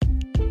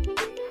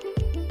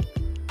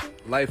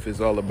Life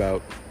is all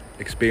about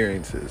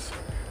experiences,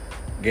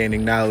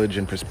 gaining knowledge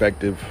and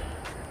perspective,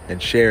 and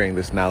sharing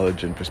this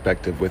knowledge and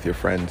perspective with your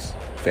friends,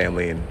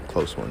 family, and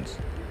close ones.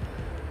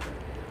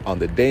 On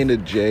the Dana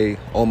J.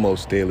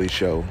 Almost Daily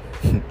Show,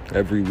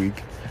 every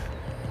week,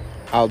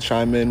 I'll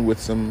chime in with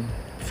some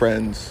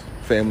friends,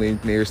 family,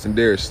 nearest and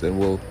dearest, and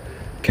we'll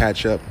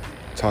catch up,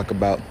 talk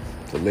about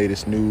the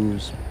latest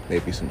news,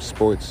 maybe some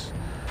sports,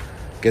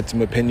 get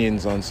some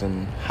opinions on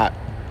some hot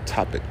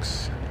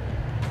topics,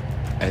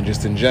 and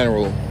just in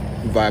general,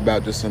 vibe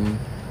out to some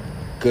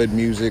good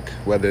music,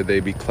 whether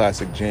they be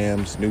classic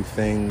jams, new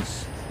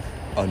things,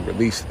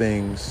 unreleased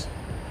things.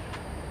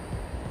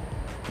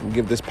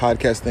 Give this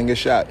podcast thing a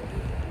shot.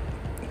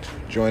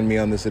 Join me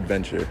on this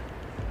adventure.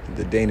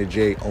 The Dana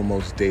J.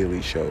 Almost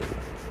Daily Show.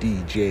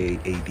 DJ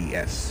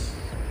ADS.